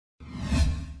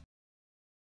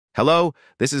Hello,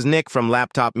 this is Nick from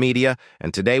Laptop Media,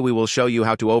 and today we will show you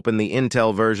how to open the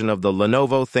Intel version of the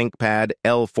Lenovo ThinkPad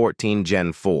L14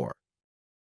 Gen 4.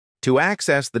 To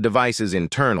access the device's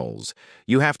internals,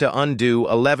 you have to undo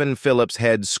 11 Phillips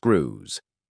head screws.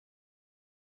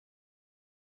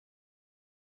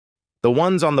 The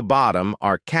ones on the bottom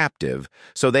are captive,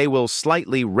 so they will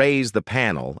slightly raise the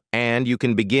panel, and you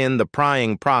can begin the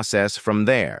prying process from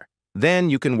there. Then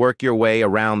you can work your way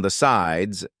around the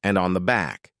sides and on the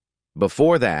back.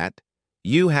 Before that,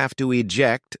 you have to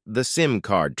eject the SIM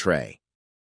card tray.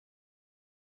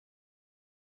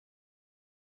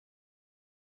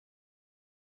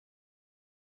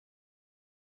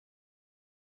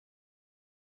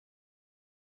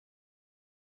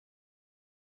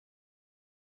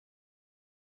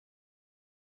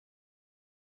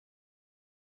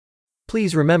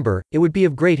 Please remember, it would be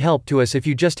of great help to us if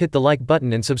you just hit the like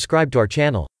button and subscribe to our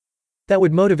channel. That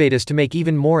would motivate us to make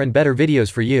even more and better videos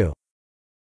for you.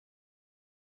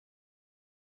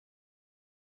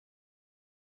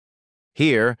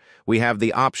 Here, we have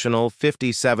the optional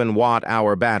 57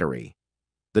 watt-hour battery.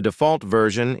 The default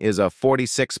version is a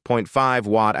 46.5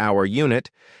 watt-hour unit,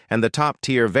 and the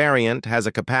top-tier variant has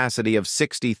a capacity of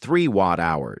 63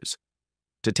 watt-hours.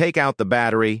 To take out the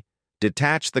battery,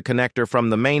 detach the connector from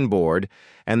the mainboard,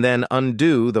 and then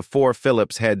undo the 4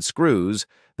 Phillips head screws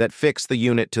that fix the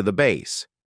unit to the base.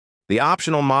 The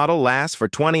optional model lasts for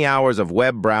 20 hours of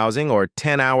web browsing or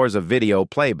 10 hours of video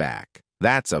playback.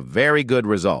 That's a very good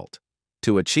result.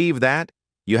 To achieve that,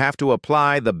 you have to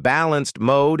apply the balanced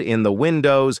mode in the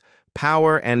Windows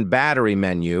Power and Battery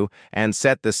menu and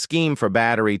set the scheme for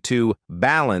battery to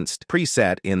Balanced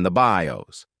preset in the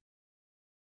BIOS.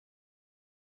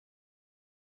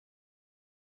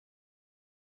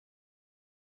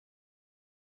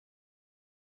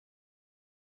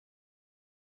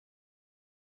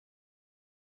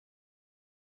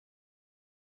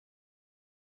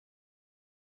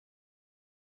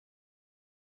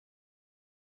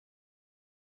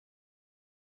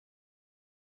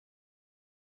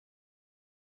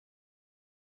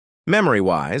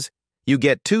 Memory-wise, you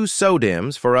get 2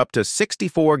 SODIMMs for up to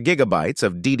 64 gigabytes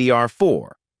of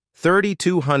DDR4,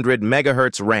 3200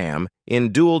 MHz RAM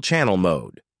in dual-channel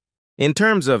mode. In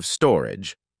terms of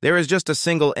storage, there is just a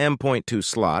single M.2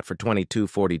 slot for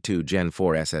 2242 Gen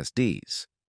 4 SSDs.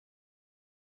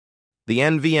 The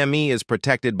NVMe is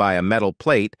protected by a metal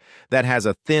plate that has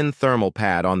a thin thermal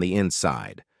pad on the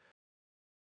inside.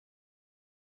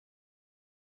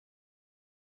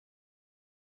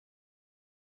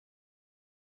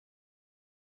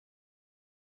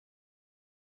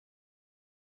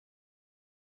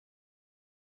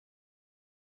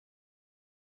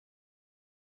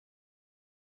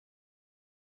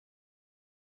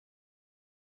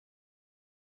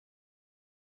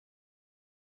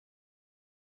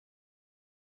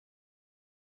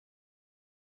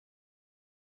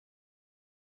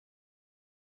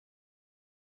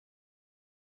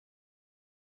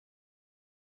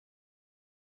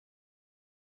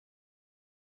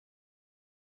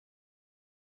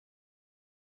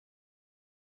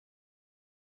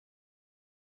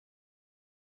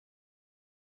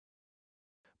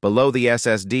 Below the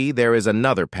SSD, there is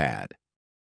another pad.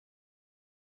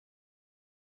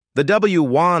 The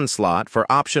W1 slot for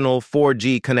optional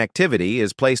 4G connectivity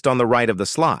is placed on the right of the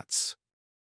slots.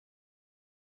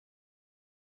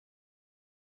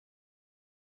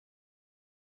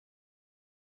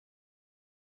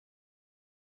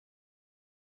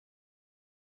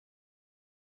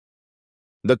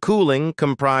 The cooling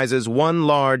comprises 1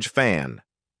 large fan,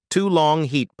 2 long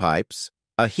heat pipes,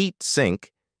 a heat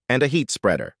sink, and a heat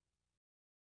spreader.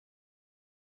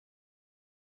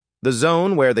 The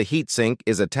zone where the heatsink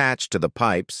is attached to the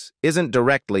pipes isn't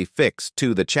directly fixed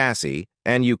to the chassis,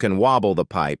 and you can wobble the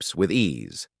pipes with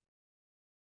ease.